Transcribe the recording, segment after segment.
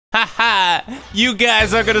Haha, you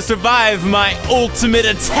guys are gonna survive my ultimate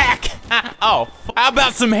attack. Oh, how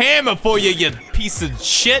about some hammer for you, you piece of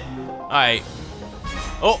shit? Alright.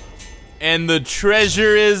 Oh, and the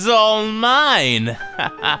treasure is all mine.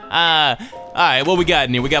 Alright, what we got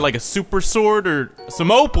in here? We got like a super sword or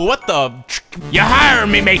some opal, what the? You hire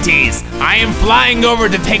me, mateys. I am flying over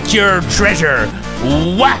to take your treasure.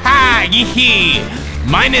 Waha, yee-hee.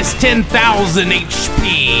 Minus 10,000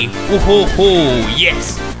 HP. Ho-ho-ho,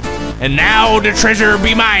 yes. And now the treasure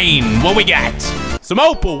be mine. What we got? Some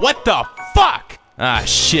opal, what the fuck? Ah,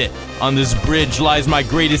 shit. On this bridge lies my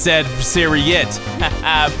greatest adversary yet.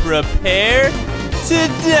 Prepare to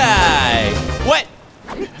die. What?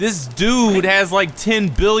 This dude has like 10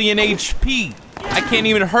 billion HP. I can't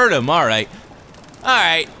even hurt him, alright.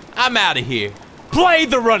 Alright, I'm out of here. Play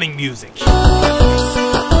the running music.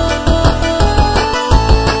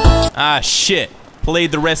 Ah, shit. Play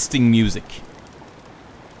the resting music.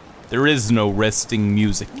 There is no resting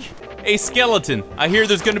music. Hey, skeleton, I hear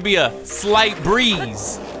there's gonna be a slight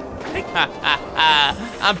breeze.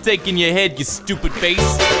 I'm taking your head, you stupid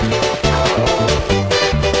face.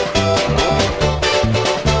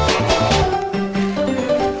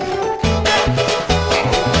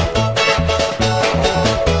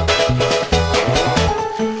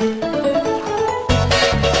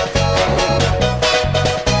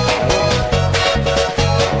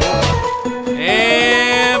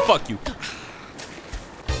 Fuck you.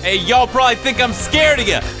 Hey, y'all probably think I'm scared of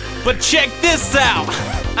you, but check this out.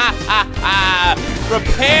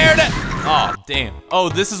 Prepare to... Oh, damn. Oh,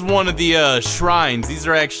 this is one of the shrines. These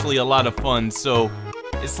are actually a lot of fun. So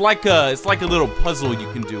it's like a little puzzle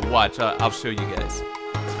you can do. Watch, I'll show you guys.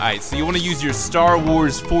 All right, so you want to use your Star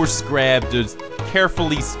Wars force grab to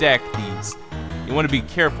carefully stack these. You want to be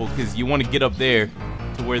careful because you want to get up there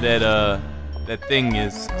to where that thing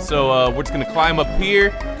is. So we're just gonna climb up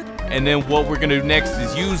here. And then what we're gonna do next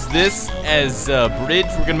is use this as a bridge.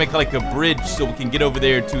 We're gonna make like a bridge so we can get over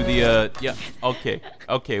there to the, yeah,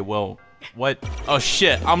 okay, well, what? Oh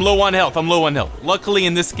shit, I'm low on health, Luckily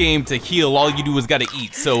in this game, to heal, all you do is gotta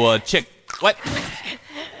eat, so check, what?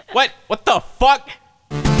 What the fuck?